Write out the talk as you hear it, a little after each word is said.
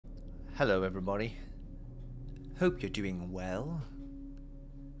Hello everybody. Hope you're doing well.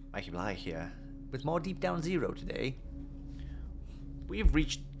 Mikey here with more Deep Down Zero today. We have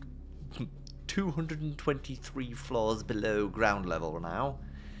reached 223 floors below ground level now.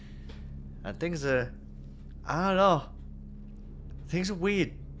 And things are... I don't know. Things are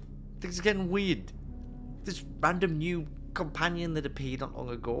weird. Things are getting weird. This random new companion that appeared not long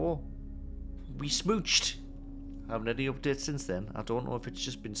ago. We smooched. I haven't had any updates since then. I don't know if it's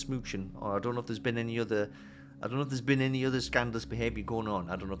just been smooching, or I don't know if there's been any other... I don't know if there's been any other scandalous behaviour going on.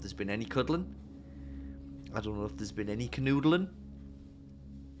 I don't know if there's been any cuddling. I don't know if there's been any canoodling.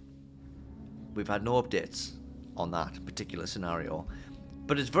 We've had no updates on that particular scenario.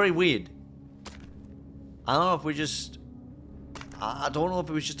 But it's very weird. I don't know if we just... I don't know if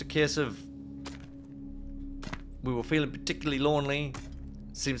it was just a case of... we were feeling particularly lonely.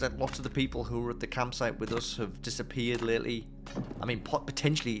 Seems like lots of the people who were at the campsite with us have disappeared lately. I mean,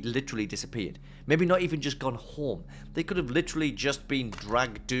 potentially, literally disappeared. Maybe not even just gone home. They could have literally just been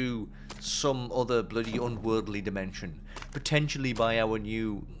dragged to some other bloody unworldly dimension. Potentially by our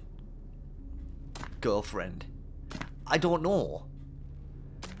new girlfriend. I don't know.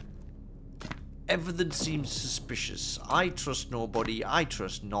 Everything seems suspicious. I trust nobody. I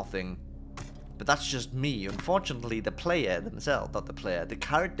trust nothing. But that's just me. Unfortunately, the player themselves, not the player, the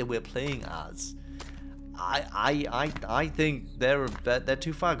character we're playing as, I think they're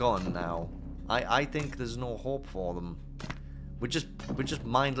too far gone now. I think there's no hope for them. We're just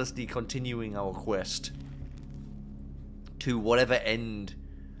mindlessly continuing our quest to whatever end.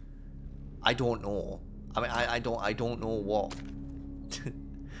 I don't know. I mean, I don't know what.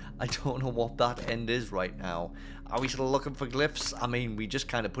 I don't know what that end is right now. Are we still looking for glyphs? I mean, we just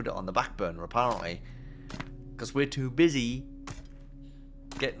kind of put it on the back burner, apparently. Because we're too busy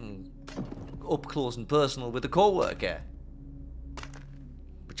getting up close and personal with a co-worker.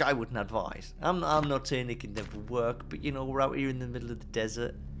 Which I wouldn't advise. I'm not saying it can never work, but you know, we're out here in the middle of the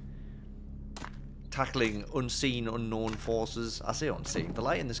desert. Tackling unseen, unknown forces. I say unseen. The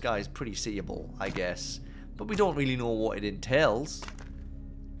light in the sky is pretty seeable, I guess. But we don't really know what it entails.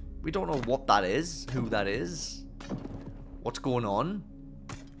 We don't know what that is, who that is, what's going on.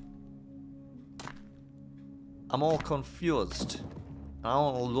 I'm all confused. I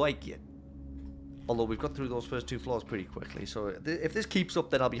don't like it. Although we've got through those first two floors pretty quickly, so if this keeps up,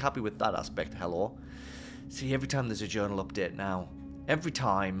 then I'll be happy with that aspect. Hello. See, every time there's a journal update now, every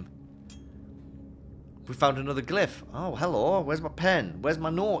time we found another glyph. Oh, hello. Where's my pen? Where's my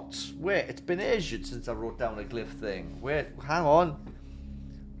notes? Wait, it's been ages since I wrote down a glyph thing. Wait, hang on.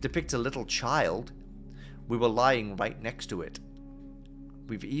 Depicts a little child. We were lying right next to it.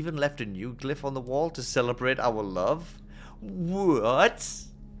 We've even left a new glyph on the wall to celebrate our love. What?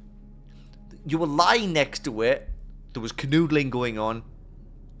 You were lying next to it. There was canoodling going on.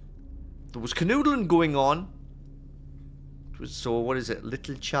 There was canoodling going on. It was, so what is it?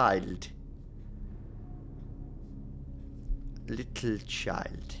 Little child. Little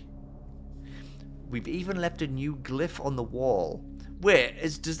child. We've even left a new glyph on the wall. Wait,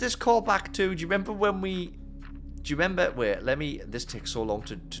 does this call back to... Do you remember when we... Do you remember... Wait, let me... This takes so long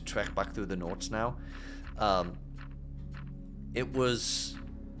to track back through the notes now. It was...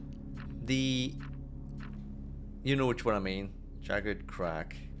 The... You know which one I mean. Jagged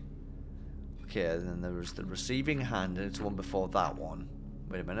crack. Okay, and then there was the receiving hand, and it's one before that one.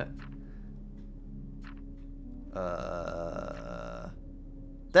 Wait a minute.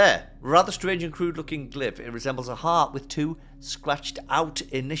 There! Rather strange and crude looking glyph. It resembles a heart with two scratched out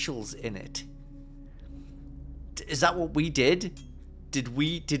initials in it. Is that what we did? Did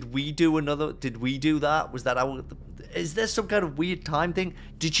we do another... Did we do that? Was that our... Is there some kind of weird time thing?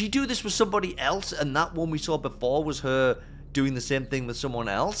 Did she do this with somebody else and that one we saw before was her doing the same thing with someone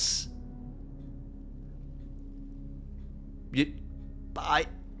else?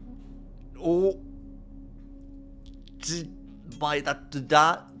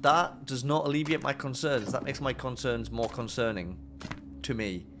 That does not alleviate my concerns. That makes my concerns more concerning to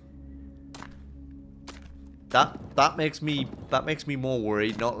me. That makes me more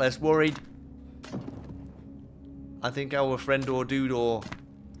worried, not less worried. I think our friend or dude or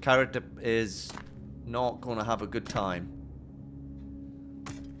character is not gonna have a good time.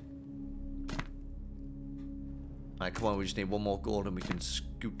 Alright, come on, we just need one more gold and we can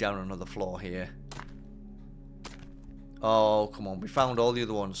scoot down another floor here. Oh, come on. We found all the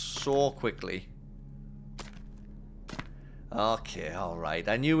other ones so quickly. Okay, alright.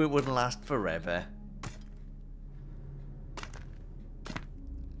 I knew it wouldn't last forever.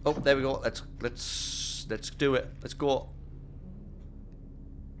 Oh, there we go. Let's do it. Let's go.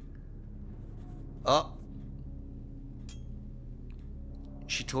 Oh.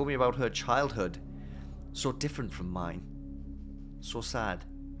 She told me about her childhood. So different from mine. So sad.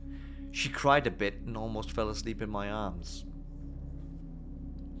 She cried a bit and almost fell asleep in my arms.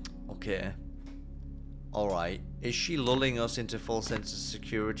 Okay. Alright. Is she lulling us into false sense of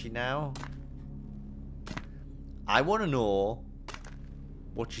security now? I want to know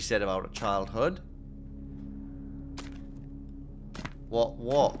what she said about her childhood.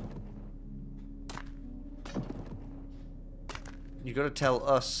 What? You gotta tell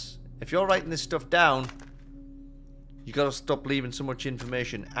us. If you're writing this stuff down, you gotta stop leaving so much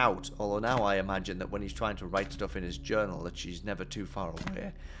information out. Although now I imagine that when he's trying to write stuff in his journal, that she's never too far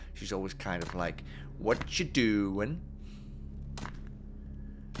away. She's always kind of like, what you doing?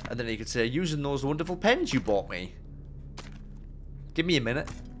 And then he could say, using those wonderful pens you bought me. Give me a minute.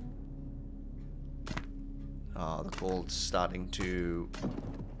 Oh, the gold's starting to...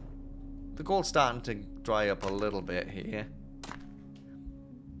 The gold's starting to dry up a little bit here.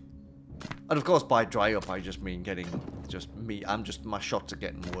 And of course, by dry up, I just mean getting... my shots are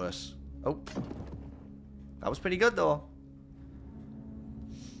getting worse. Oh. That was pretty good, though.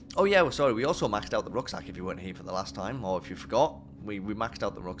 Oh, yeah, well, sorry. We also maxed out the rucksack if you weren't here for the last time. Or if you forgot. We maxed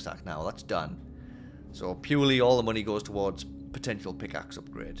out the rucksack now. That's done. So, purely all the money goes towards potential pickaxe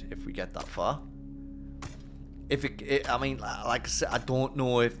upgrade. If we get that far. I mean, like I said, I don't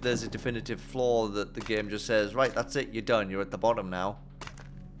know if there's a definitive flaw that the game just says, right, that's it, you're done. You're at the bottom now.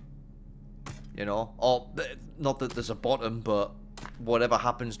 You know? Or, not that there's a bottom, but whatever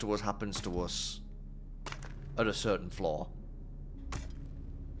happens to us at a certain floor.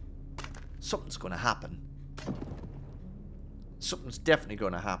 Something's going to happen. Something's definitely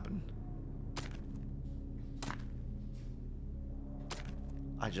going to happen.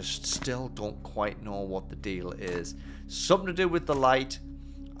 I just still don't quite know what the deal is. Something to do with the light.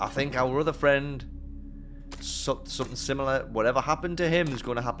 I think our other friend, something similar. Whatever happened to him is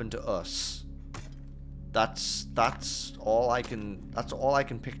going to happen to us. That's all I can. That's all I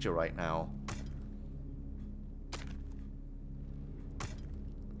can picture right now.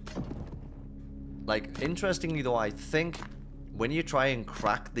 Like, interestingly though, I think when you try and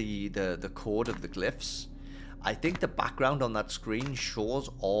crack the code of the glyphs, I think the background on that screen shows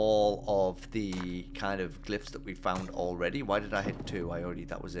all of the kind of glyphs that we found already. Why did I hit 2?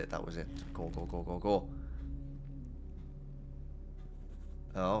 That was it. Go, go, go, go, go.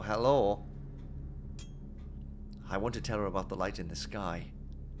 Oh, hello. I want to tell her about the light in the sky.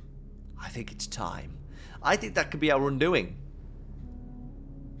 I think it's time. I think that could be our undoing.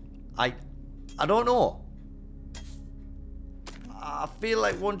 I don't know. I feel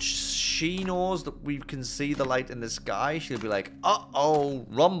like once she knows that we can see the light in the sky, she'll be like, uh-oh,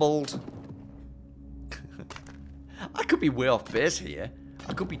 rumbled. I could be way off base here.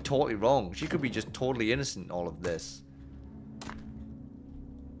 I could be totally wrong. She could be just totally innocent in all of this.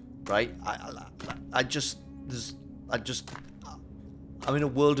 Right? I'm in a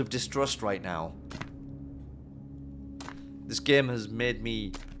world of distrust right now. This game has made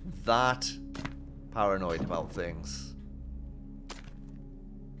me that paranoid about things.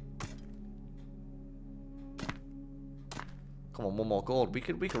 Come on, one more gold. We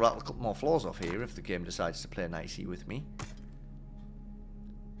could rattle a couple more floors off here if the game decides to play nicey with me.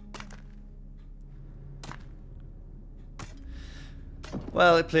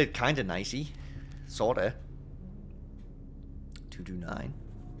 Well, it played kinda nicey. Sorta. 229.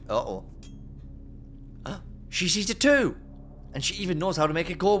 Uh-oh. She sees it too! And she even knows how to make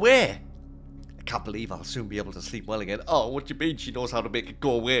it go away! I can't believe I'll soon be able to sleep well again. Oh, what do you mean she knows how to make it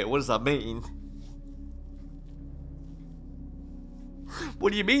go away? What does that mean?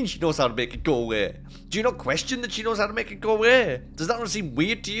 What do you mean she knows how to make it go away? Do you not question that she knows how to make it go away? Does that not seem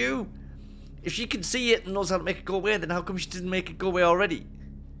weird to you? If she can see it and knows how to make it go away, then how come she didn't make it go away already?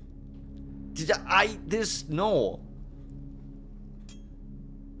 No.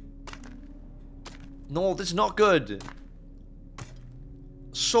 No, this is not good.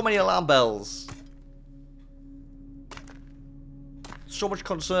 So many alarm bells. So much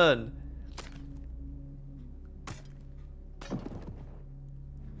concern.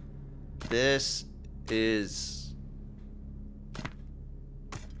 This is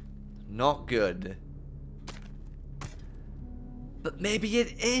not good. But maybe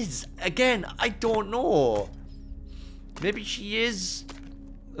it is. Again, I don't know. Maybe she is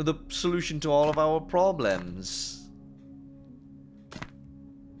the solution to all of our problems.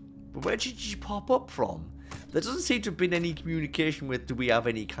 But where did she pop up from? There doesn't seem to have been any communication with, do we have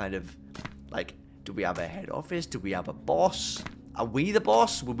any kind of, like, do we have a head office? Do we have a boss? Are we the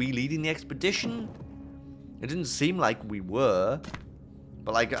boss? Were we leading the expedition? It didn't seem like we were.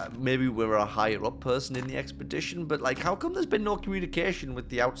 But, like, maybe we're a higher-up person in the expedition, but, like, how come there's been no communication with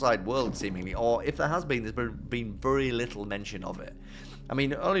the outside world, seemingly? Or, if there has been, there's been very little mention of it. I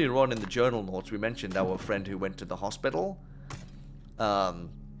mean, earlier on in the journal notes, we mentioned our friend who went to the hospital. But,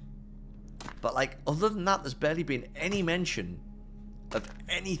 like, other than that, there's barely been any mention of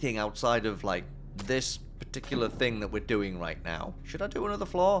anything outside of, like, this particular thing that we're doing right now. Should I do another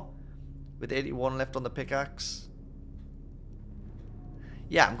floor? With 81 left on the pickaxe?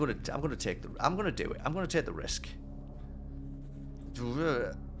 Yeah, I'm gonna do it. I'm gonna take the risk.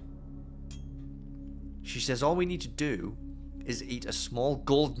 She says all we need to do is eat a small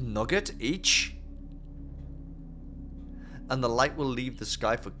gold nugget each, and the light will leave the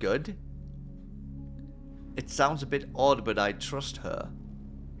sky for good. It sounds a bit odd, but I trust her.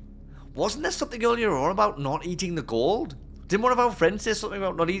 Wasn't there something earlier on about not eating the gold? Didn't one of our friends say something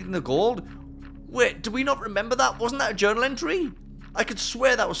about not eating the gold? Wait, do we not remember that? Wasn't that a journal entry? I could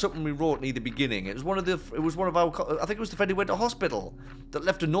swear that was something we wrote near the beginning. It was one of our, I think it was the friend who went to hospital that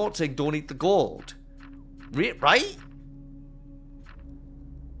left a note saying don't eat the gold. Right?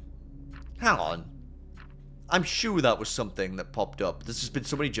 Hang on. I'm sure that was something that popped up. There's just been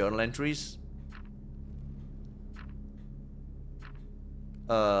so many journal entries.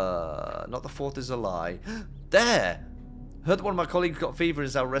 Not the fourth is a lie. There! Heard that one of my colleagues got fever and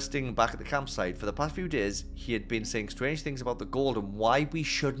is now resting back at the campsite. For the past few days, he had been saying strange things about the gold and why we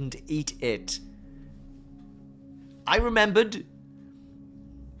shouldn't eat it. I remembered.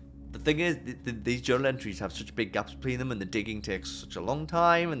 The thing is, these journal entries have such big gaps between them, and the digging takes such a long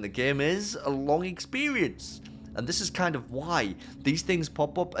time, and the game is a long experience. And this is kind of why these things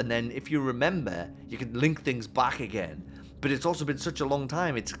pop up, and then if you remember, you can link things back again. But it's also been such a long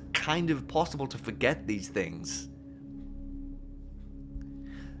time, it's kind of possible to forget these things.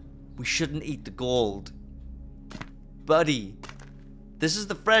 We shouldn't eat the gold. Buddy. This is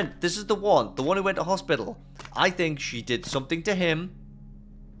the friend. This is the one who went to hospital. I think she did something to him.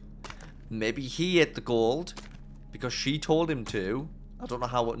 Maybe he ate the gold because she told him to. I don't know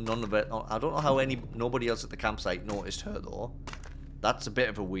how I don't know how nobody else at the campsite noticed her though. That's a bit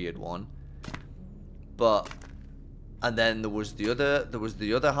of a weird one. But and then there was the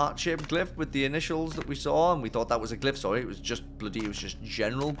other heart-shaped glyph with the initials that we saw, and we thought that was a glyph. Sorry, it was just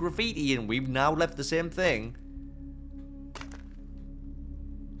general graffiti, and we've now left the same thing.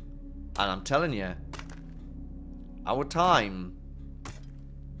 And I'm telling you, our time,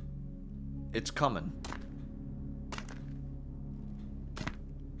 it's coming.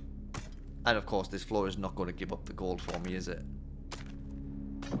 And of course, this floor is not going to give up the gold for me, is it?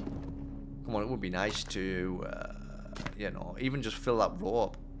 Come on, it would be nice to, you know, even just fill that row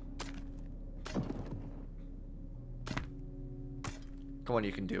up. Come on,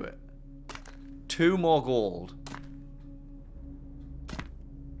 you can do it. 2 more gold.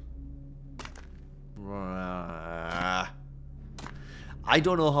 I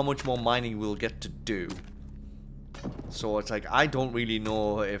don't know how much more mining we'll get to do. So it's like, I don't really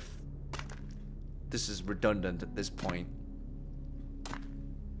know if this is redundant at this point.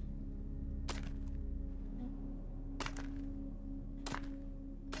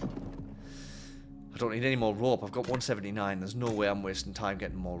 I don't need any more rope. I've got 179. There's no way I'm wasting time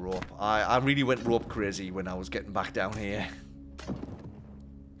getting more rope. I really went rope crazy when I was getting back down here.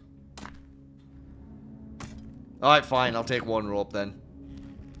 Alright, fine. I'll take 1 rope then.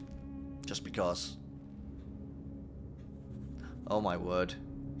 Just because. Oh my word.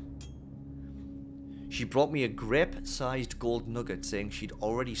 She brought me a grape-sized gold nugget saying she'd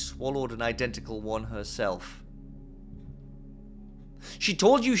already swallowed an identical one herself. She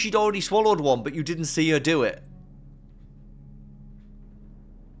told you she'd already swallowed one, but you didn't see her do it.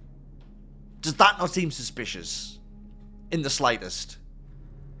 Does that not seem suspicious? In the slightest.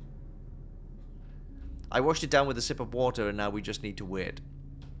 I washed it down with a sip of water and now we just need to wait.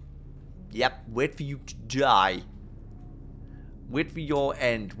 Yep, wait for you to die. Wait for your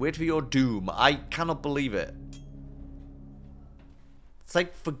end. Wait for your doom. I cannot believe it. It's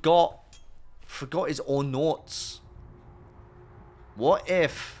like forgot his own notes. What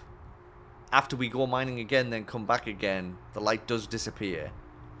if, after we go mining again, then come back again, the light does disappear?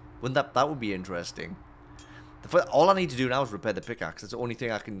 Wouldn't that would be interesting? All I need to do now is repair the pickaxe. That's the only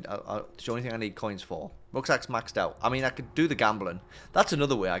thing I can. It's the only thing I need coins for. Rucksack's maxed out. I mean, I could do the gambling. That's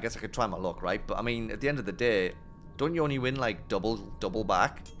another way. I guess I could try my luck, right? But I mean, at the end of the day, don't you only win like double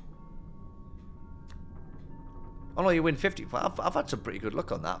back? Oh no, you win 50. I've had some pretty good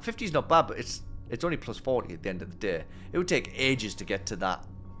luck on that. 50's not bad, but it's only plus 40 at the end of the day. It would take ages to get to that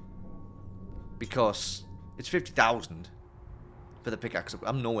because it's 50,000 for the pickaxe.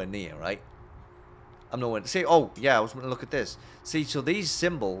 I'm nowhere near, right? I'm nowhere to see. Oh, yeah, I was going to look at this. See, so these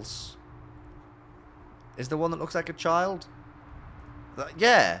symbols... Is the one that looks like a child?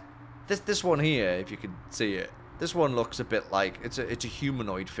 Yeah. This one here, if you can see it. This one looks a bit like... It's a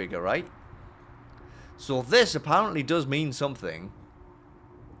humanoid figure, right? So this apparently does mean something.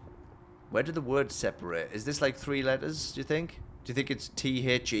 Where did the words separate? Is this like 3 letters, do you think? Do you think it's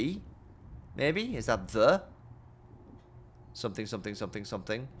T-H-E? Maybe? Is that the? Something, something, something,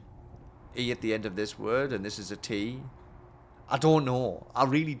 something. E at the end of this word, and this is a T. I don't know. I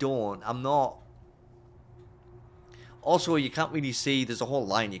really don't. I'm not... Also, you can't really see... There's a whole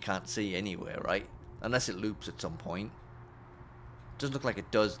line you can't see anywhere, right? Unless it loops at some point. Doesn't look like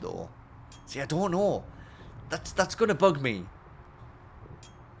it does, though. See, I don't know. That's gonna bug me.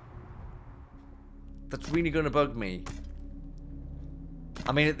 That's really gonna bug me.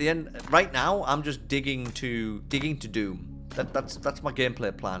 I mean, at the end... Right now, I'm just digging to doom. That's my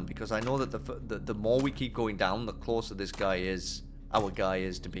gameplay plan, because I know that the more we keep going down, the closer this guy is... Our guy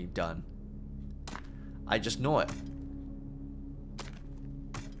is to being done. I just know it.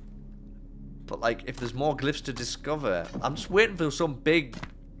 But, like, if there's more glyphs to discover, I'm just waiting for some big,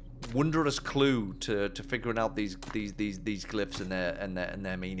 wondrous clue to figuring out these glyphs and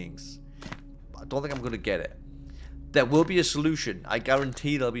their meanings. I don't think I'm gonna get it. There will be a solution. I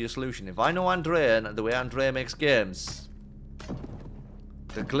guarantee there'll be a solution. If I know Andrea and the way Andrea makes games,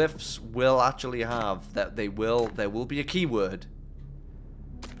 the glyphs will actually have that. There will be a keyword.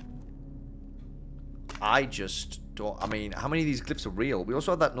 I just don't... I mean, how many of these glyphs are real? We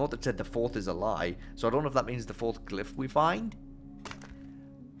also had that note that said the 4th is a lie. So I don't know if that means the 4th glyph we found,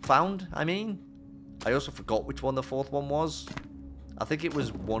 I mean. I also forgot which one the 4th one was. I think it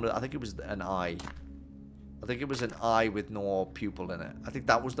was one... I think it was an eye. I think it was an eye with no pupil in it. I think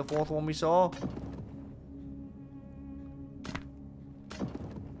that was the 4th one we saw.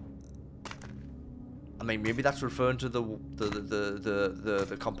 I mean, maybe that's referring to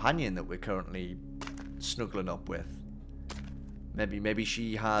the companion that we're currently snuggling up with. Maybe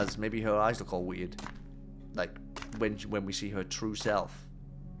she has... Maybe her eyes look all weird. Like, when we see her true self.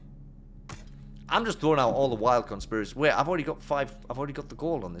 I'm just throwing out all the wild conspiracies. Wait, I've already got 5... I've already got the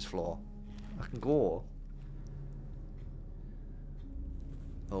gold on this floor. I can go.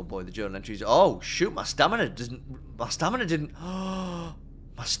 Oh boy, the journal entries. Oh, shoot, my stamina didn't... My stamina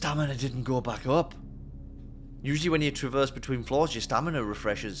didn't go back up. Usually when you traverse between floors, your stamina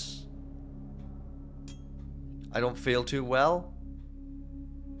refreshes. I don't feel too well.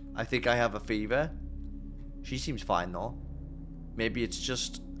 I think I have a fever. She seems fine though. Maybe it's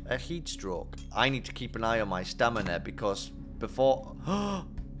just a heat stroke. I need to keep an eye on my stamina because before...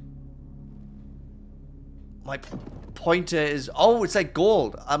 My pointer is... Oh, it's like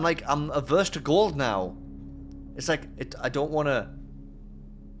gold. I'm averse to gold now. It's like... I don't want to...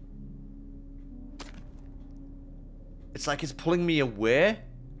 It's like it's pulling me away.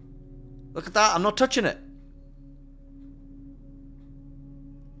 Look at that. I'm not touching it.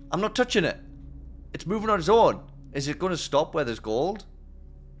 I'm not touching it. It's moving on its own. Is it going to stop where there's gold?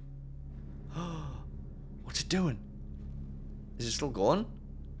 What's it doing? Is it still going?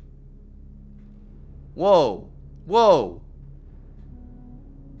 Whoa. Whoa.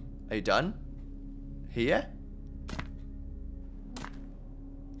 Are you done? Here?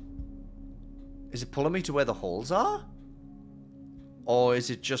 Is it pulling me to where the holes are? Or is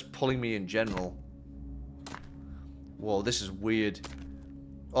it just pulling me in general? Whoa, this is weird.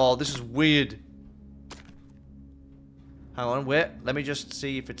 Oh, this is weird. Hang on, wait. Let me just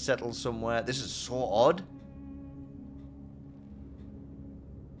see if it settles somewhere. This is so odd.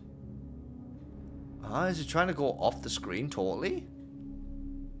 Is it trying to go off the screen totally?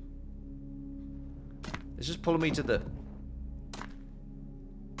 It's just pulling me to the...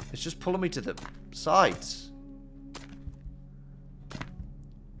 It's just pulling me to the sides.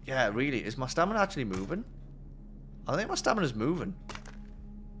 Yeah, really. Is my stamina actually moving? I think my stamina's moving.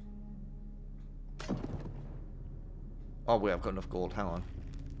 Oh, wait, I've got enough gold. Hang on.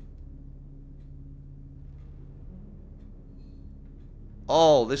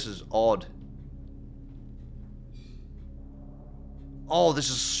 Oh, this is odd. Oh, this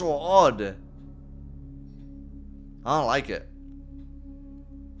is so odd. I don't like it.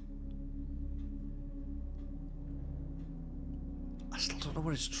 I still don't know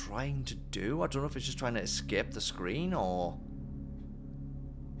what it's trying to do. I don't know if it's just trying to escape the screen or...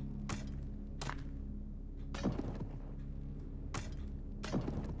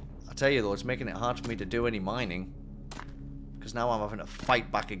 I tell you though, it's making it hard for me to do any mining. Because now I'm having to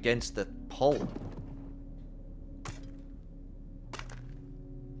fight back against the pull.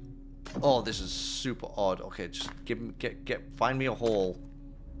 Oh, this is super odd. Okay, just find me a hole.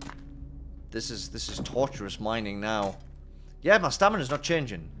 This is torturous mining now. Yeah, my stamina's not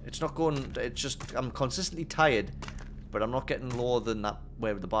changing. It's not going. It's just I'm consistently tired, but I'm not getting lower than that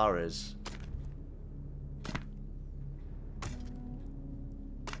where the bar is.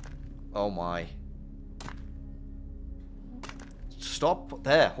 Oh my! Stop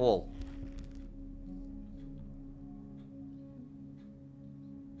there, hole.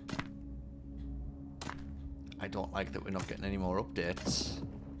 I don't like that we're not getting any more updates.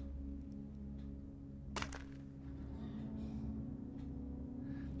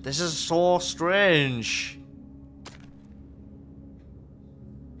 This is so strange.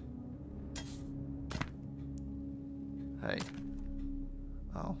 Hey.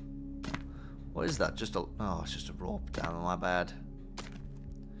 Oh. What is that? Just a... Oh, it's just a rope. Damn, my bad.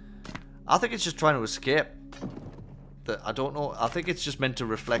 I think it's just trying to escape. I don't know. I think it's just meant to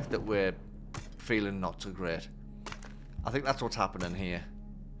reflect that we're feeling not so great. I think that's what's happening here.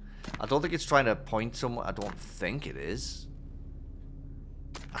 I don't think it's trying to point somewhere. I don't think it is.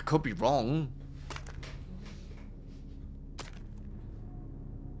 I could be wrong.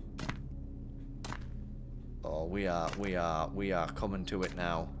 Oh, we are coming to it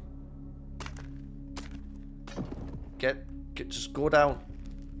now. Just go down.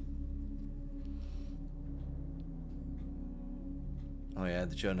 Oh yeah,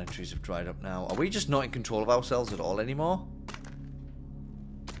 the journal entries have dried up now. Are we just not in control of ourselves at all anymore?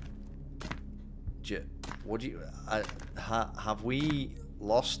 What do you... have we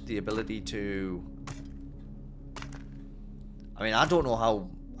lost the ability to... I mean, I don't know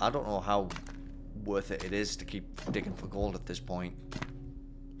how worth it is to keep digging for gold at this point.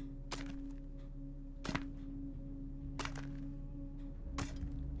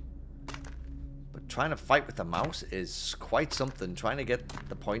 But trying to fight with the mouse is quite something. Trying to get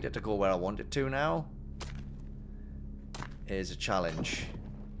the pointer to go where I want it to now is a challenge.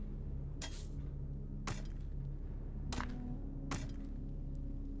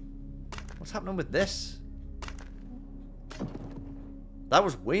 What's happening with this? That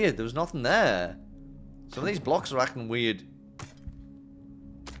was weird. There was nothing there. Some of these blocks are acting weird.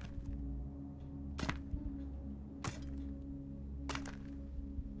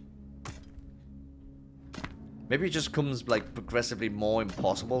 Maybe it just comes like progressively more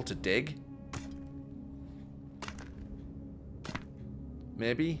impossible to dig.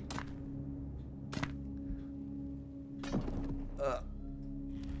 Maybe.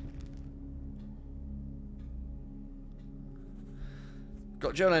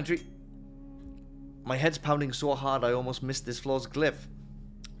 Got journal entry. My head's pounding so hard I almost missed this floor's glyph.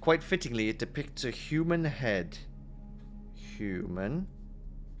 Quite fittingly, it depicts a human head. Human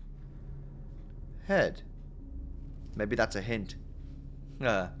head. Maybe that's a hint.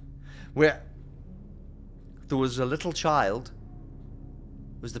 Where there was a little child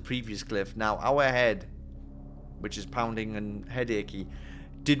was the previous glyph. Now our head, which is pounding and headachy.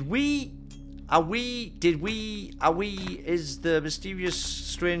 Is the mysterious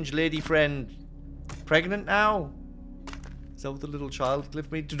strange lady friend pregnant now? Is that what the little child glyph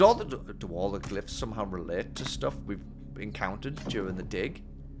means? Do all the glyphs somehow relate to stuff we've encountered during the dig?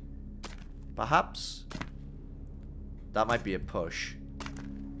 Perhaps? That might be a push.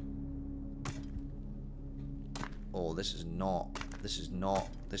 Oh, this is not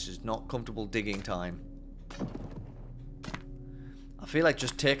comfortable digging time. I feel like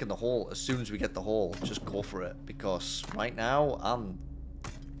just taking the hole as soon as we get the hole. Just go for it. Because right now, I'm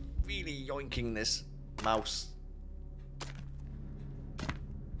really yoinking this mouse.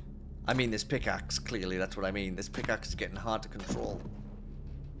 I mean this pickaxe, clearly. That's what I mean. This pickaxe is getting hard to control.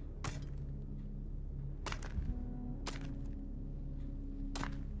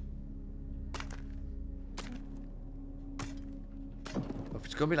 If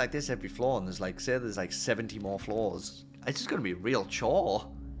it's going to be like this every floor, and there's like, say there's like 70 more floors... It's just going to be a real chore.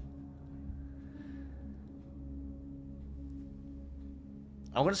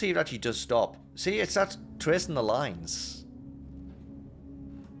 I want to see if it actually does stop. See, it starts tracing the lines.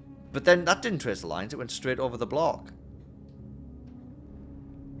 But then that didn't trace the lines. It went straight over the block.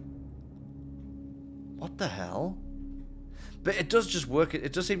 What the hell? But it does just work.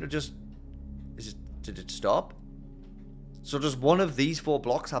 It does seem to just... Did it stop? So does one of these 4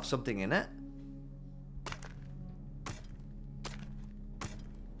 blocks have something in it?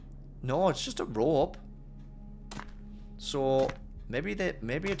 No, it's just a rope. So maybe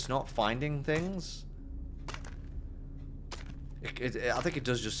it's not finding things. I think it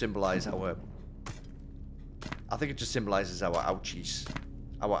does just symbolize our. I think it just symbolizes our ouchies,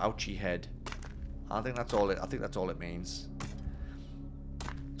 our ouchie head. I think that's all it means.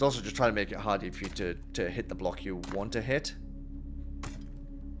 It's also just trying to make it harder for you to hit the block you want to hit.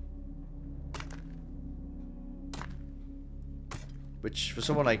 Which, for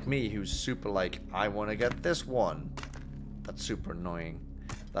someone like me, who's super like, I want to get this one, that's super annoying.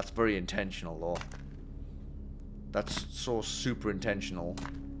 That's very intentional, though. That's so super intentional.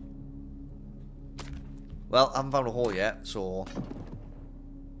 Well, I haven't found a hole yet, so...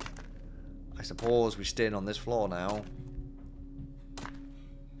 I suppose we stay on this floor now.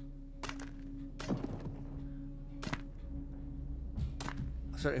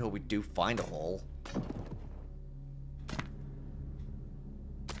 I certainly hope we do find a hole.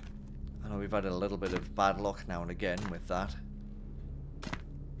 I know we've had a little bit of bad luck now and again with that.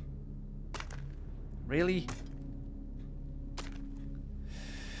 Really?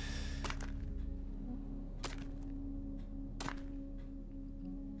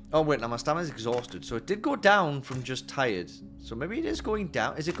 Oh wait, now my stamina's exhausted, so it did go down from just tired. So maybe it is going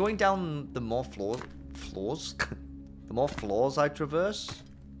down. Is it going down the more floors? The more floors I traverse?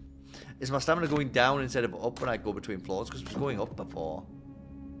 Is my stamina going down instead of up when I go between floors? Because it was going up before.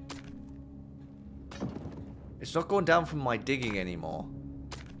 It's not going down from my digging anymore.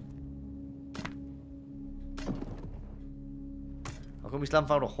 How come we still haven't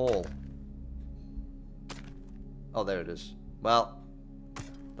found a hole? Oh, there it is. Well...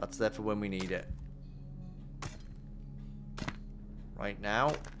 that's there for when we need it. Right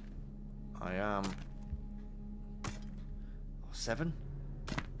now, I am... 7?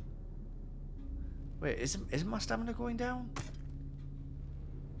 Wait, isn't my stamina going down?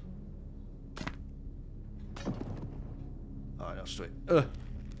 Alright, no, straight.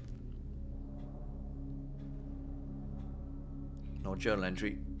 No journal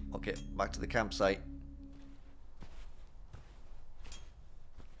entry. Okay, back to the campsite.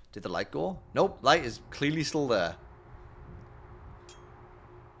 Did the light go? Nope, light is clearly still there.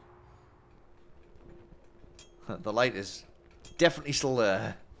 The light is definitely still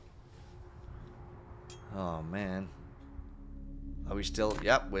there. Oh, man. Are we still...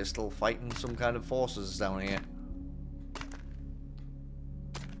 yep, we're still fighting some kind of forces down here.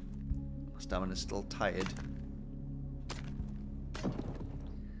 My stamina's still tired.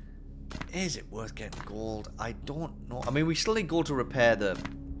 Is it worth getting gold? I don't know. I mean, we still need gold to repair the...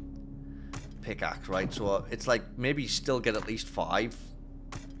 pickaxe, right? So it's like maybe still get at least 5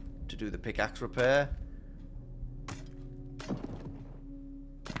 to do the pickaxe repair.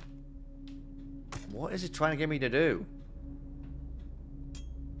 What is it trying to get me to do?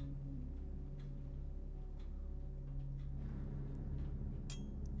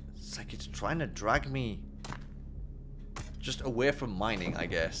 It's like it's trying to drag me just away from mining, I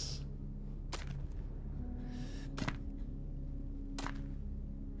guess.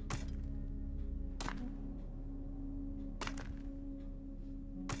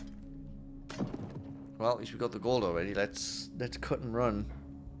 Well, at least we got the gold already. Let's cut and run.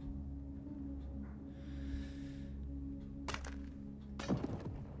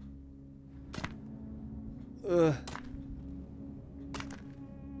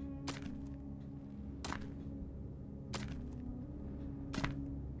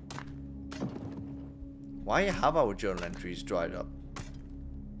 Why have our journal entries dried up?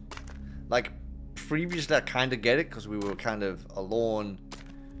 Like, previously I kind of get it because we were kind of alone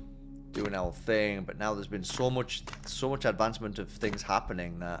doing our thing, but now there's been so much advancement of things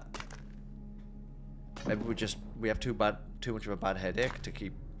happening that maybe we have too much of a bad headache to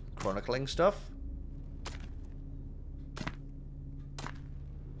keep chronicling stuff.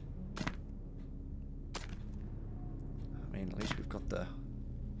 I mean, at least we've got the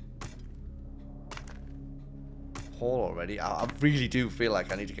hole already. I really do feel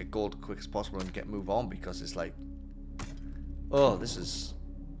like I need to get gold as quick as possible and move on, because it's like, oh, this is...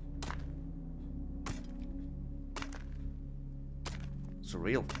 it's a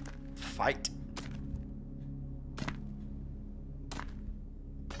real fight.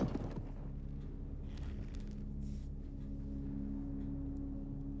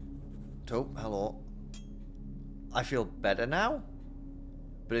 Oh, hello. I feel better now,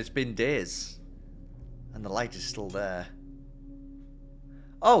 but it's been days and the light is still there.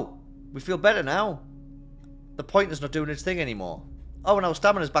 Oh, we feel better now. The pointer's not doing its thing anymore. Oh, and our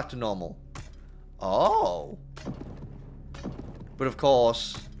stamina's back to normal. Oh. But of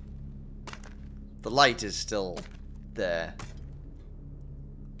course, the light is still there.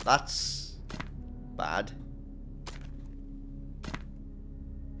 That's bad.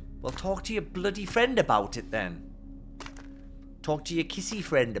 Well, talk to your bloody friend about it then. Talk to your kissy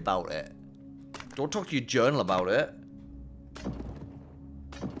friend about it. Don't talk to your journal about it.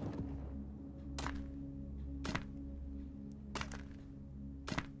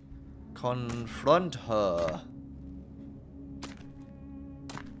 Confront her.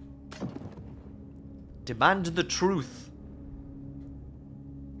 Demand the truth.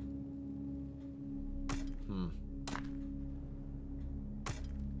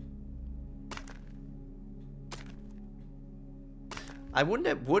 I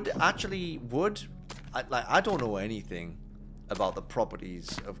wonder, I don't know anything about the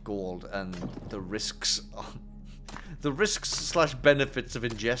properties of gold and the risks, / benefits of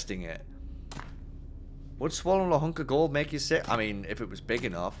ingesting it. Would swallowing a hunk of gold make you sick? I mean, if it was big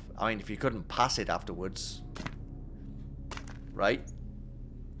enough. I mean, if you couldn't pass it afterwards. Right?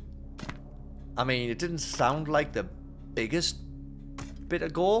 I mean, it didn't sound like the biggest bit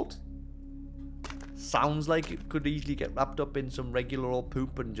of gold. Sounds like it could easily get wrapped up in some regular old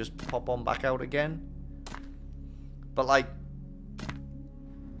poop and just pop on back out again. But like,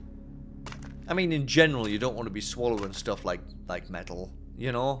 I mean, in general, you don't want to be swallowing stuff like metal,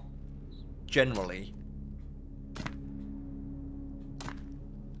 you know? Generally.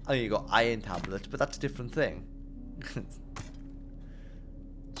 I mean, you got iron tablets, but that's a different thing.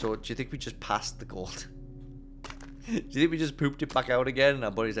 So, do you think we just passed the gold? Do you think we just pooped it back out again? And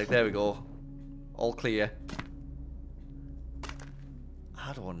our buddy's like, there we go. All clear.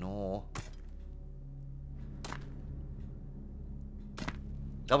 I don't know.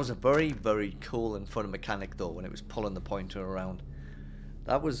 That was a very, very cool and fun mechanic, though, when it was pulling the pointer around.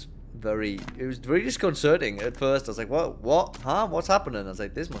 That was it was very disconcerting at first. I was like, what? Huh? What's happening? I was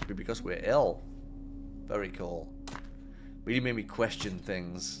like, this must be because we're ill. Very cool. Really made me question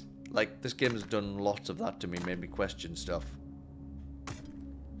things. Like, this game has done lots of that to me, made me question stuff.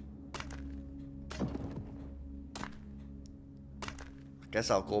 I guess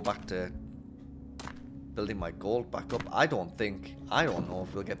I'll go back to building my gold back up. I don't know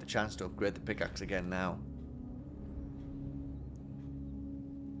if we'll get the chance to upgrade the pickaxe again now.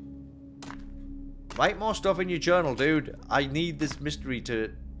 Write more stuff in your journal, dude. I need this mystery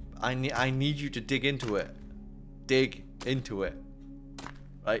to... I need you to dig into it. Dig into it.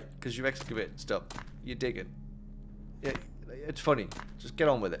 Right? Because you excavate stuff. You're digging. Yeah, it's funny. Just get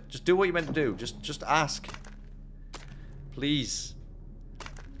on with it. Just do what you're meant to do. Just ask. Please.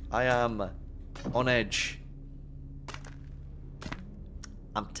 I am on edge.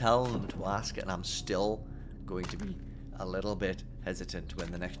 I'm telling them to ask, and I'm still going to be a little bit hesitant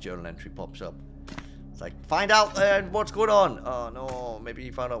when the next journal entry pops up. It's like, find out what's going on. Oh no, maybe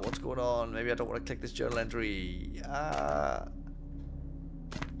you found out what's going on. Maybe I don't want to click this journal entry.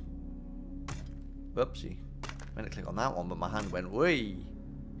 Whoopsie. I meant to click on that one, but my hand went way.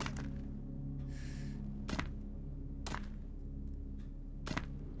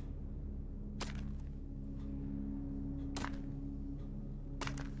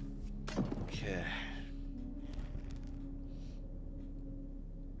 Okay.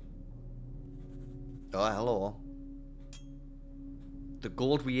 Oh, hello. The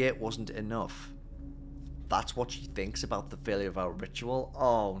gold we ate wasn't enough. That's what she thinks about the failure of our ritual?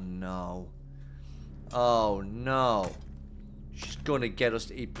 Oh no. Oh no. She's gonna get us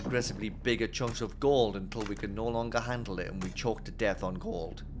to eat progressively bigger chunks of gold until we can no longer handle it and we choke to death on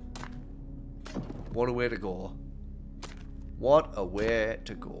gold. What a way to go. What a way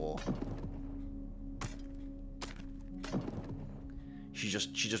to go. She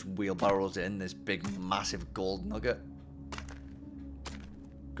just wheelbarrows in this big massive gold nugget.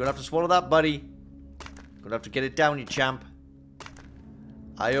 Gonna have to swallow that, buddy. Gonna have to get it down, you champ.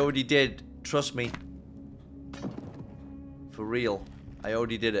 I already did. Trust me. For real. I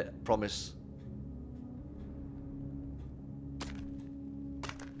already did it. Promise.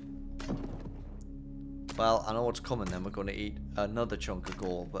 Well, I know what's coming then. We're going to eat another chunk of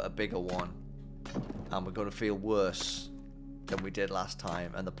gold, but a bigger one. And we're going to feel worse than we did last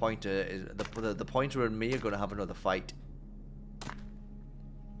time. And the pointer is the pointer and me are going to have another fight.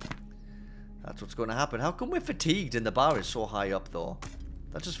 That's what's going to happen. How come we're fatigued and the bar is so high up, though?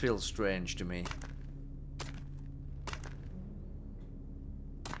 That just feels strange to me.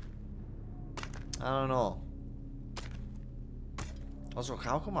 I don't know. Also,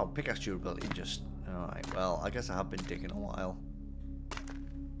 how come our pickaxe durability just... Alright, well, I guess I have been digging a while.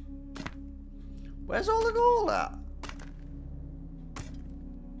 Where's all the gold at?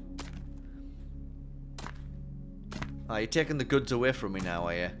 Oh, you're taking the goods away from me now,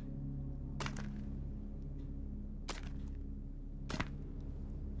 are you?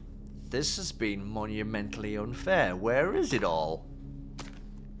 This has been monumentally unfair. Where is it all?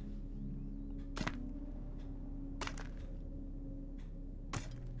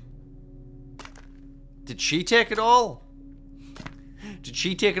 Did she take it all? Did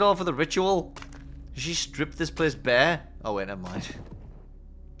she take it all for the ritual? Did she strip this place bare? Oh wait, never mind.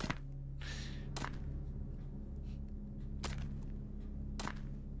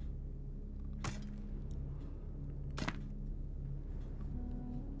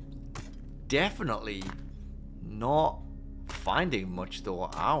 Definitely not finding much though,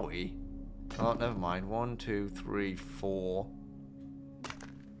 are we? Oh, never mind. 1, 2, 3, 4.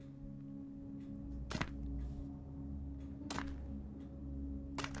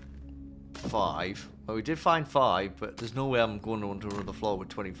 5. Well, we did find 5, but there's no way I'm going onto another floor with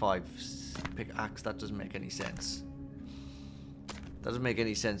 25 pickaxe. That doesn't make any sense. Doesn't make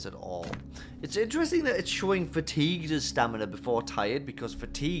any sense at all. It's interesting that it's showing fatigued as stamina before tired, because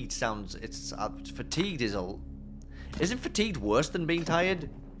fatigued sounds... fatigued is a... Isn't fatigued worse than being tired?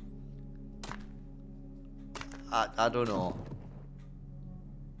 I don't know.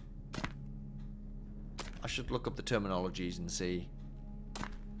 I should look up the terminologies and see.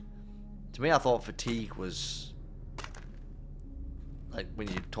 To me, I thought fatigue was... like when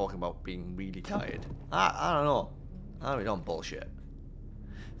you're talking about being really tired. I don't know. I mean, don't bullshit.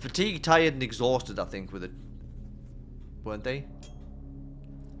 Fatigued, tired, and exhausted, I think, with it. Weren't they?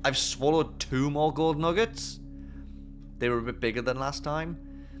 I've swallowed 2 more gold nuggets. They were a bit bigger than last time.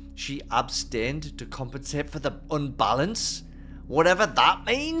 She abstained to compensate for the unbalance. Whatever that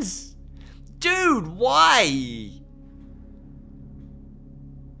means. Dude, why?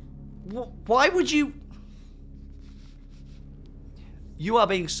 Why would you... You are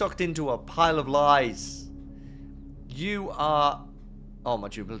being sucked into a pile of lies. You are... Oh, my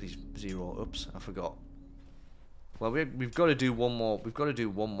durability's 0. Oops, I forgot. Well, we've got to do one more. We've got to do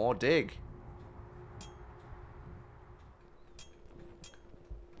one more dig.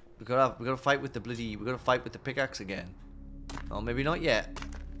 We got to fight with the bloody. We got to fight with the pickaxe again. Oh, maybe not yet,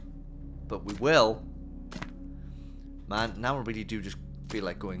 but we will. Man, now I really do just feel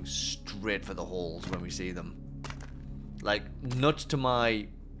like going straight for the holes when we see them. Like nuts to my,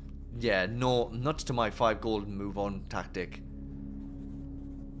 yeah, no, nuts to my 5 gold and move on tactic.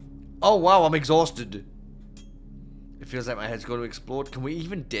 Oh wow, I'm exhausted. It feels like my head's going to explode. Can we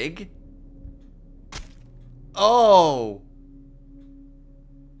even dig? Oh!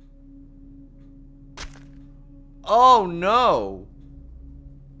 Oh no!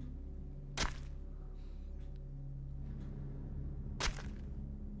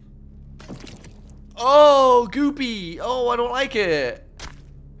 Oh, goopy! Oh, I don't like it.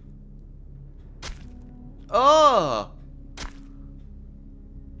 Oh!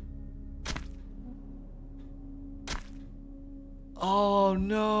 Oh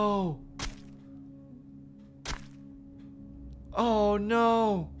no! Oh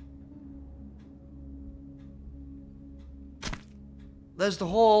no! There's the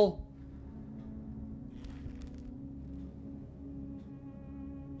hole.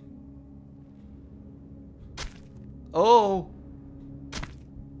 Oh!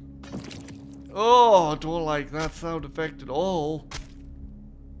 Oh, I don't like that sound effect at all.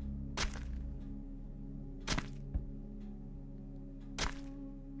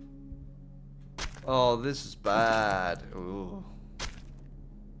 Oh, this is bad. Ooh.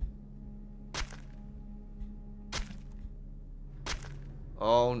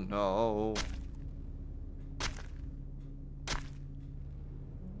 Oh no.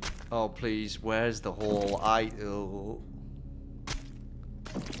 Oh please, where's the hole? Oh.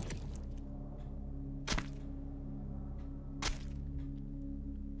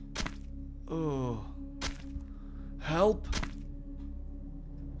 Oh. Help.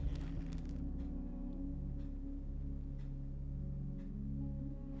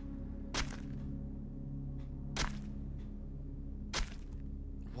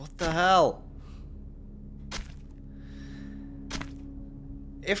 What the hell?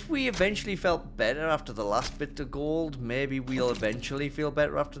 If we eventually felt better after the last bit of gold, maybe we'll eventually feel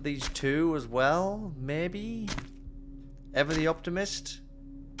better after these 2 as well. Maybe? Ever the Optimist?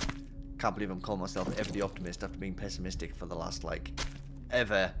 Can't believe I'm calling myself Ever the Optimist after being pessimistic for the last, like,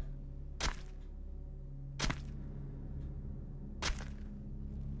 ever.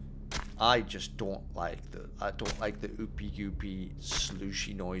 I just don't like the oopy goopy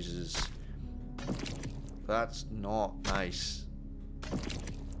slooshy noises. That's not nice.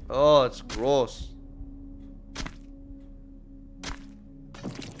 Oh, it's gross.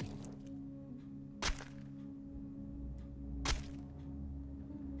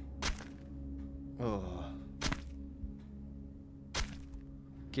 Oh.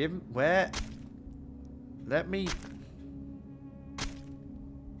 Where? Let me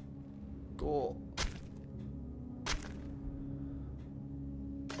go.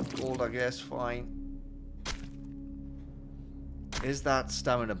 Gold, I guess, fine. Is that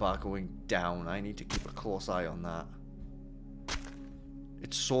stamina bar going down? I need to keep a close eye on that.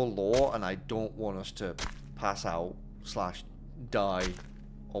 It's so low and I don't want us to pass out / die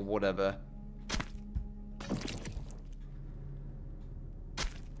or whatever.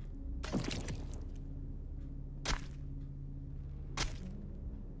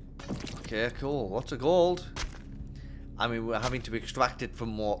 Okay, cool. Lots of gold. I mean, we're having to extract it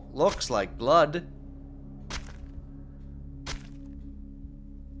from what looks like blood.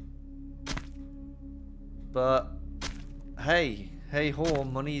 But hey, hey ho,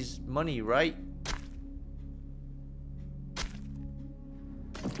 money's money, right?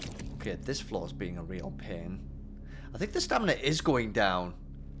 Okay, this floor's being a real pain. I think the stamina is going down.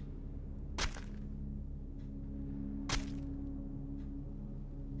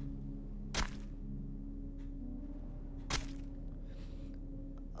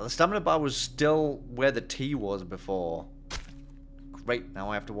 The stamina bar was still where the T was before. Great,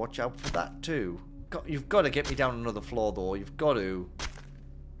 now I have to watch out for that too. You've got to get me down another floor though, you've got to.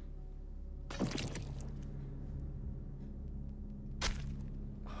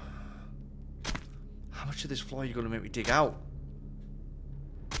 How much of this floor are you going to make me dig out?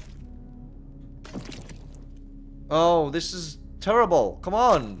 Oh, this is terrible. Come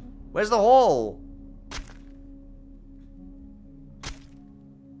on. Where's the hole?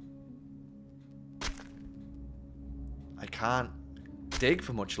 I can't dig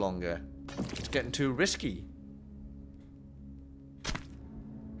for much longer. It's getting too risky.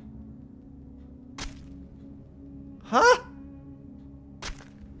 Huh?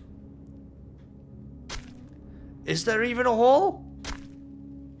 Is there even a hole?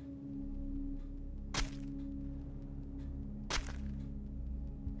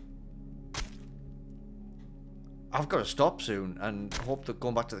 I've got to stop soon and hope that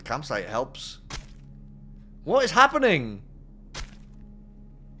going back to the campsite helps. What is happening?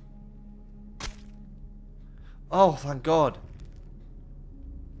 Oh, thank God.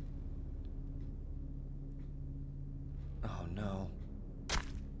 Oh, no.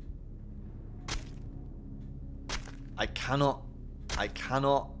 I cannot.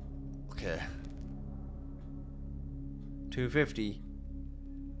 Okay. 250.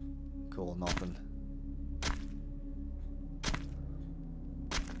 Cool, nothing.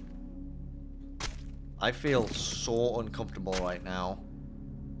 I feel so uncomfortable right now.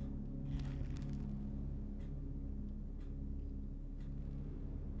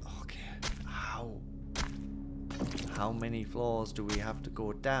 Okay, how many floors do we have to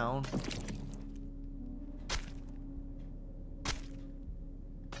go down?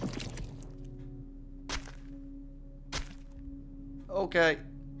 Okay.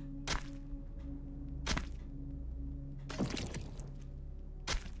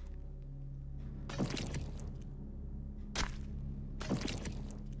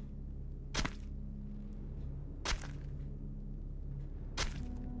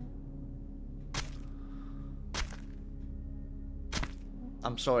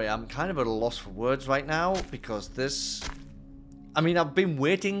 I'm sorry, I'm kind of at a loss for words right now because this... I mean, I've been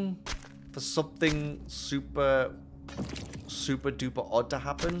waiting for something super duper odd to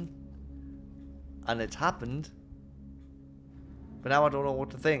happen. And it's happened. But now I don't know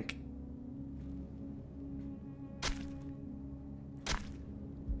what to think.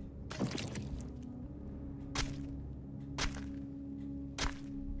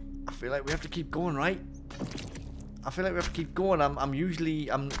 I feel like we have to keep going, right? I feel like we have to keep going.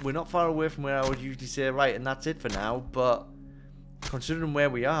 We're not far away from where I would usually say, right, and that's it for now, but considering where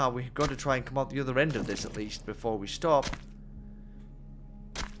we are, we've got to try and come out the other end of this at least before we stop.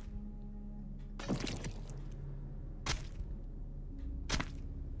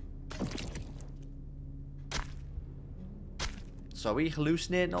 So are we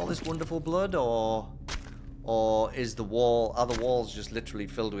hallucinating all this wonderful blood, or is the wall, are the walls just literally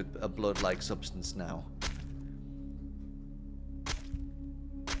filled with a blood-like substance now?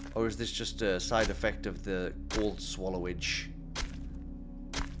 Or is this just a side effect of the gold swallowage?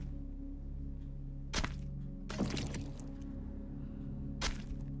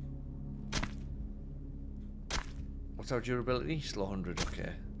 What's our durability? Still 100,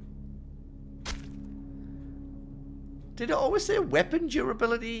 okay. Did it always say weapon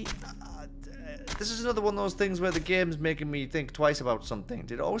durability? This is another one of those things where the game's making me think twice about something.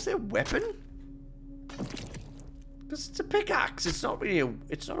 Did it always say weapon? Because it's a pickaxe. It's not really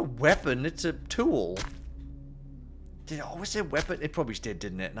it's not a weapon. It's a tool. Did it always say weapon? It probably did,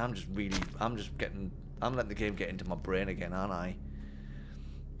 didn't it? And I'm letting the game get into my brain again, aren't I?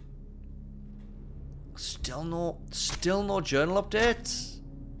 Still no journal updates.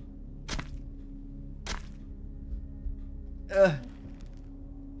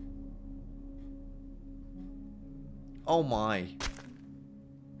 Oh my.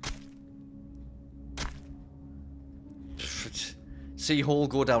 See hole,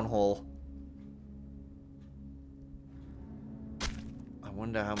 go down hole. I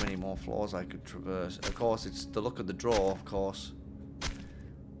wonder how many more floors I could traverse. Of course, it's the look of the draw, of course.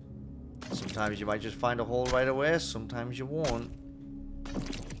 Sometimes you might just find a hole right away, sometimes you won't.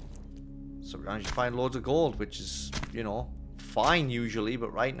 Sometimes you find loads of gold, which is, you know, fine usually,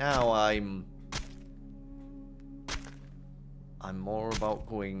 but right now I'm I'm more about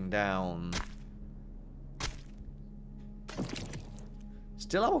going down.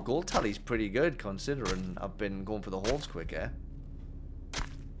 Still, our gold tally's pretty good considering I've been going for the holes quicker.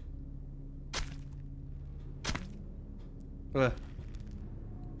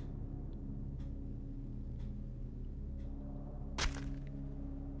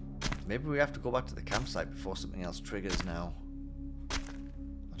 Maybe we have to go back to the campsite before something else triggers now.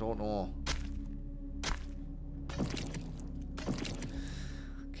 I don't know.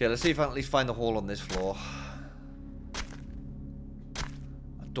 Okay, let's see if I can at least find the hole on this floor.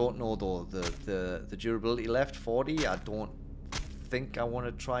 I don't know though. The durability left 40. I don't think I want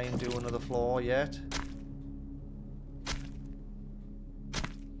to try and do another floor yet.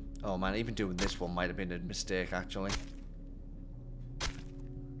 Oh man, even doing this one might have been a mistake actually.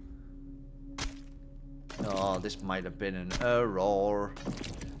 Oh, this might have been an error.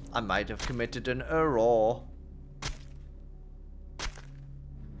 I might have committed an error.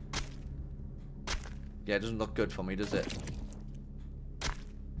 Yeah, it doesn't look good for me, does it?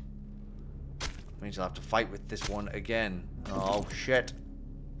 Means I'll have to fight with this one again. Oh, shit.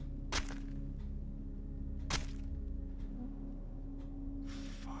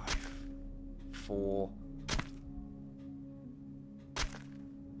 Five, 4,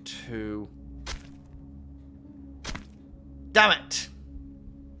 2. Damn it!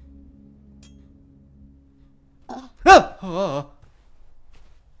 Ah!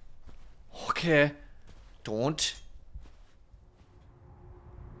 Okay. Don't.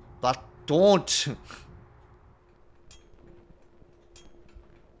 But don't.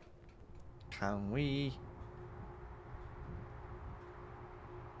 Can we?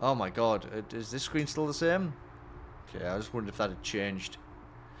 Oh my god. Is this screen still the same? Okay, I just wondered if that had changed.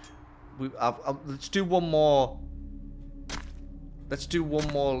 Let's do one more. Let's do one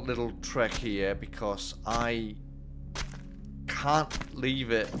more little trek here because I can't leave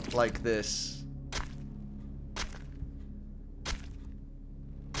it like this.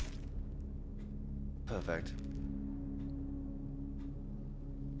 Perfect.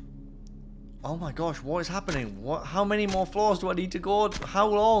 Oh my gosh, what is happening? What? How many more floors do I need to go? How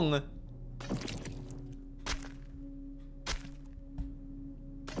long?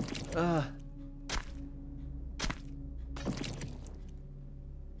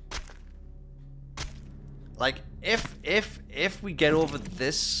 Like, if we get over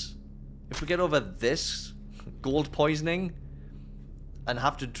this, gold poisoning and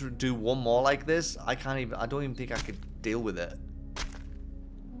have to do one more like this, I don't even think I could deal with it.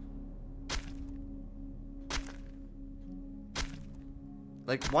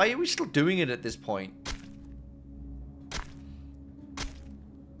 Like, why are we still doing it at this point?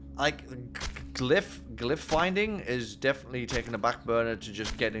 Like, glyph finding is definitely taking a back burner to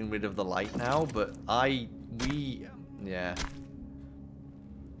just getting rid of the light now, but yeah.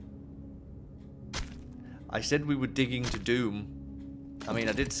 I said we were digging to doom. I mean,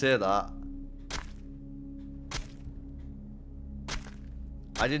 I did say that.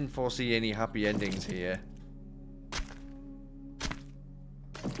 I didn't foresee any happy endings here.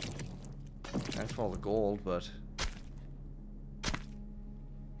 Thanks for all the gold, but...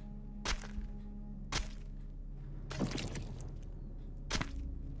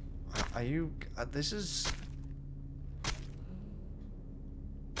 Are you... this is...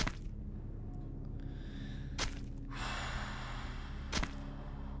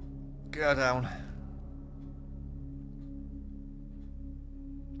 Go down.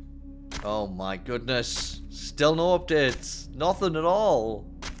 Oh my goodness. Still no updates. Nothing at all.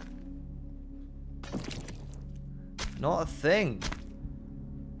 Not a thing.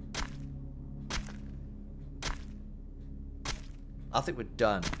 I think we're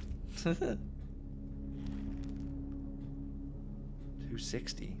done.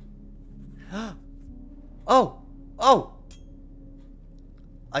 260. Oh! Oh!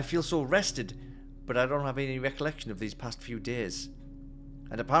 I feel so rested, but I don't have any recollection of these past few days.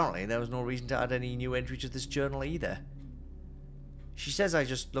 And apparently there was no reason to add any new entry to this journal either. She says I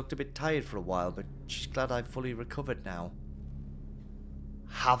just looked a bit tired for a while, but she's glad I've fully recovered now.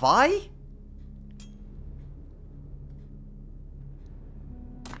 Have I?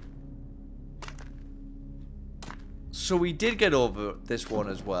 So we did get over this one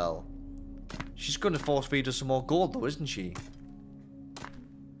as well. She's going to force feed us some more gold though, isn't she?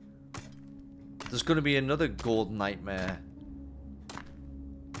 There's going to be another gold nightmare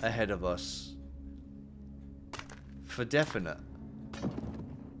ahead of us. For definite.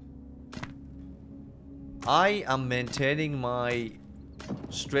 I am maintaining my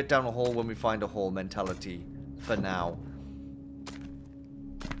straight down a hole when we find a hole mentality for now.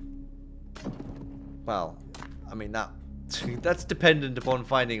 Well, I mean that That's dependent upon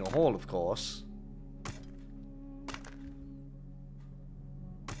finding a hole, of course.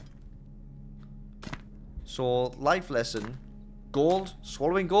 So, life lesson. Gold,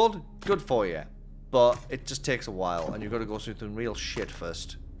 swallowing gold, good for you. But it just takes a while, and you've got to go through some real shit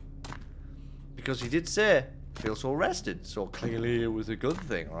first. Because he did say, feel so rested, so clearly it was a good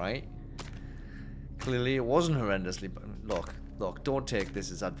thing, right? Clearly it wasn't horrendously... Look, don't take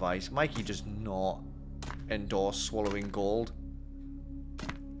this as advice. Mikey does not endorse swallowing gold.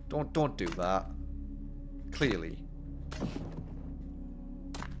 Don't do that. Clearly.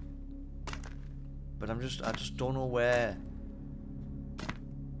 But I just don't know where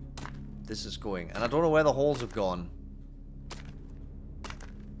this is going. And I don't know where the holes have gone.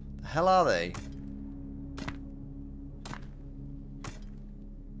 The hell are they?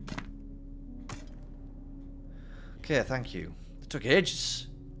 Okay, thank you. It took ages.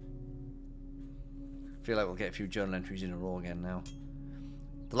 I feel like we'll get a few journal entries in a row again now.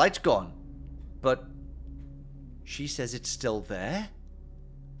 The light's gone. But she says it's still there?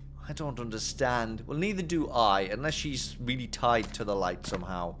 I don't understand. Well, neither do I, unless she's really tied to the light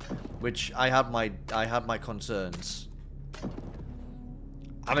somehow. Which I had my concerns.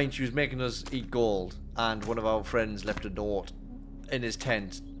 I mean, she was making us eat gold, and one of our friends left a note in his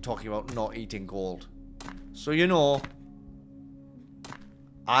tent talking about not eating gold. So, you know,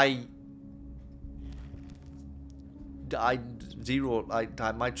 my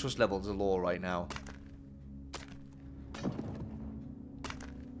trust levels are low right now.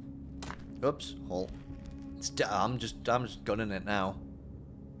 Oops, hole. I'm just gunning it now.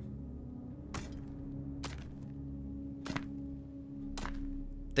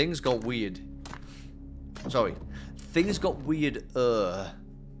 Things got weird. Sorry. Things got weird. I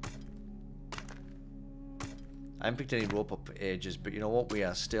haven't picked any rope up for ages, but you know what? We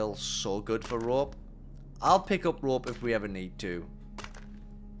are still so good for rope. I'll pick up rope if we ever need to.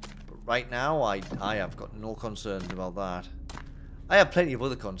 But right now, I have got no concerns about that. I have plenty of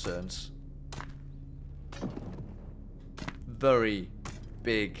other concerns. Very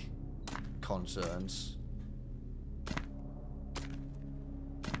big concerns.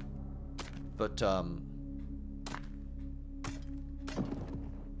 But,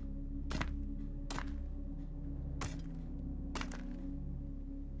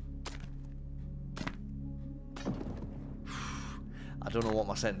 I don't know what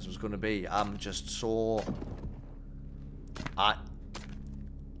my sentence was going to be. I'm just so...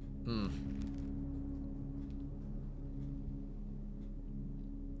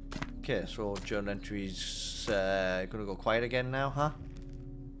 Okay, so journal entries gonna go quiet again now, huh?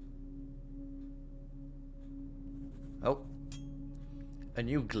 Oh. A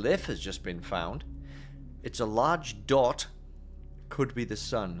new glyph has just been found. It's a large dot, could be the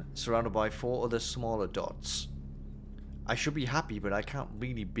sun, surrounded by 4 other smaller dots. I should be happy, but I can't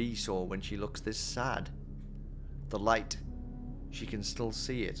really be so when she looks this sad. The light. She can still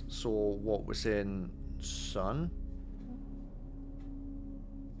see it. So what we're saying, sun?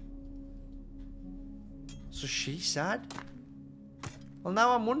 So she's sad? Well,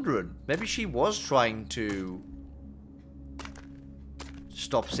 now I'm wondering. Maybe she was trying to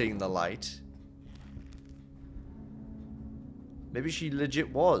stop seeing the light. Maybe she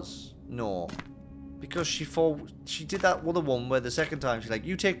legit was. No. Because she did that other one where the second time she's like,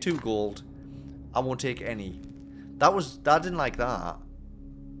 you take 2 gold, I won't take any. I didn't like that.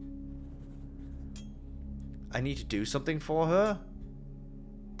 I need to do something for her.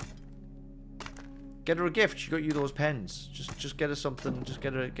 Get her a gift. She got you those pens. Just get her something. Just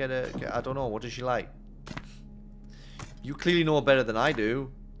get her. I don't know. What does she like? You clearly know better than I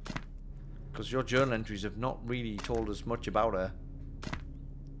do, because your journal entries have not really told us much about her.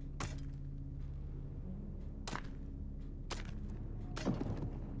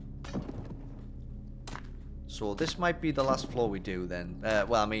 So this might be the last floor we do then.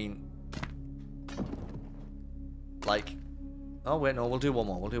 Well, I mean, like, oh wait, no, we'll do one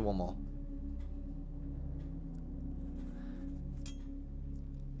more. We'll do one more.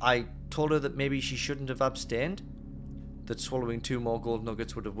 I told her that maybe she shouldn't have abstained. That swallowing 2 more gold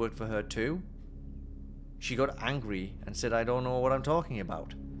nuggets would have worked for her too. She got angry and said, I don't know what I'm talking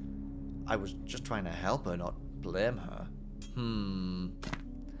about. I was just trying to help her, not blame her.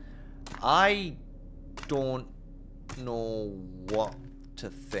 I don't know what to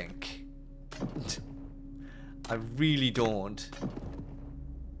think. I really don't.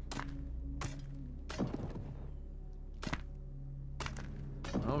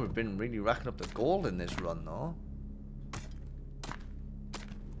 Oh, we've been really racking up the gold in this run, though.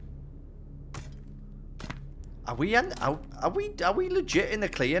 Are we legit in the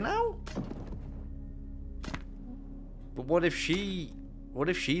clear now? But what if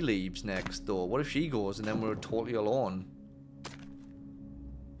she leaves next, though? What if she goes and then we're totally alone?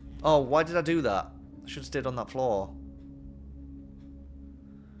 Oh, why did I do that? I should have stayed on that floor.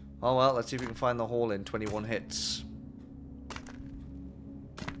 Oh well, let's see if we can find the hole in 21 hits.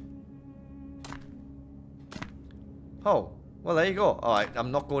 Oh, well there you go. Alright,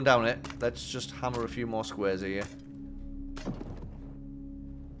 I'm not going down it. Let's just hammer a few more squares here.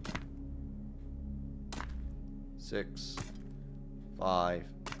 Six, 5,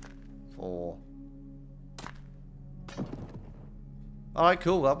 4. Alright,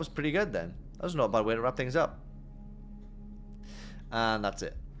 cool. That was pretty good then. That was not a bad way to wrap things up. And that's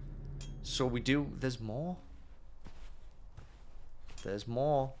it. So we do... There's more? There's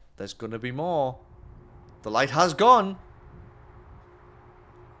more. There's gonna be more. The light has gone.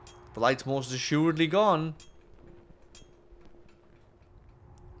 The light's most assuredly gone.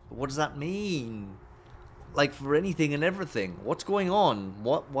 But what does that mean? Like, for anything and everything. What's going on?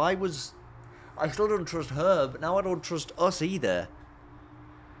 Why was... I still don't trust her, but now I don't trust us either.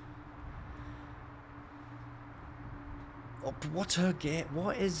 Oh, but what's her game?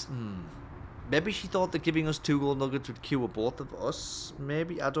 What is... Maybe she thought that giving us 2 gold nuggets would cure both of us.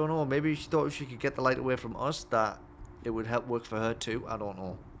 Maybe, I don't know. Maybe she thought if she could get the light away from us, that it would help work for her too. I don't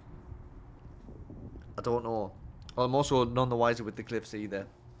know. I don't know. Well, I'm also none the wiser with the glyphs either.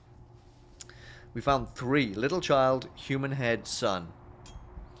 We found 3. Little child, human head, sun.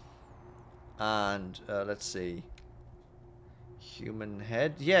 And, let's see. Human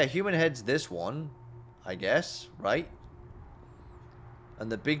head? Yeah, human head's this one, I guess, right? And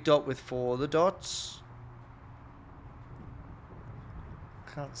the big dot with 4 other dots.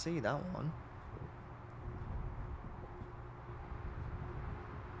 Can't see that one.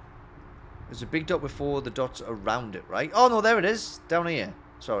 There's a big dot with 4 other dots around it, right? Oh, no, there it is. Down here.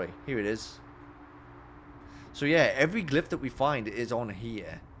 Sorry, here it is. So, yeah, every glyph that we find is on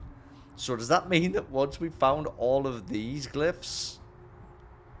here. So, does that mean that once we found all of these glyphs,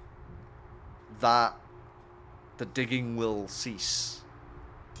 that the digging will cease?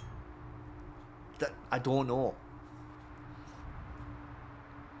 I don't know.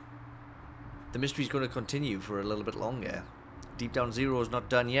 The mystery's going to continue for a little bit longer. Deep Down Zero is not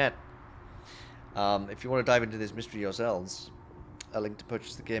done yet. If you want to dive into this mystery yourselves, a link to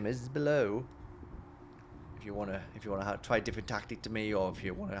purchase the game is below. If you want to try a different tactic to me, or if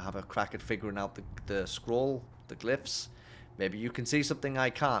you want to have a crack at figuring out the scroll, the glyphs, maybe you can see something I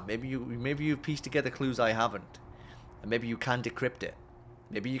can't. Maybe you've pieced together clues I haven't, and maybe you can decrypt it.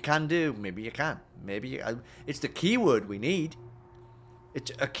 Maybe you can do. Maybe you can. It's the keyword we need.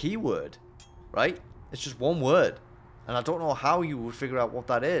 It's a keyword, right? It's just one word, and I don't know how you would figure out what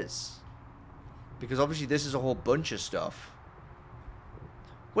that is, because obviously this is a whole bunch of stuff.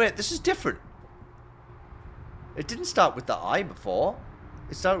 Wait, this is different. It didn't start with the I before.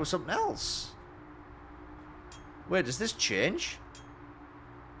 It started with something else. Wait, does this change?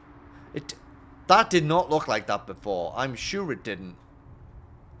 That did not look like that before. I'm sure it didn't.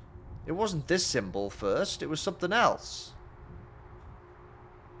 It wasn't this symbol first. It was something else.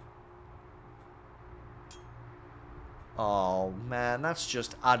 Oh man, that's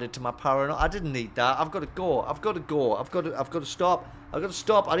just added to my paranoia. I didn't need that. I've got to go. I've got to go. I've got to stop. I've got to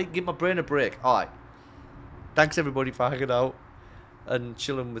stop. I didn't give my brain a break. All right. Thanks everybody for hanging out and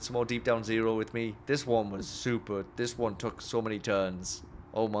chilling with some more Deep Down Zero with me. This one was super. This one took so many turns.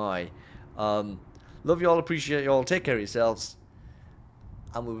 Oh my. Love you all. Appreciate you all. Take care of yourselves.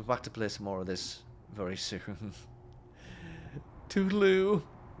 And we'll be back to play some more of this very soon. Toodaloo.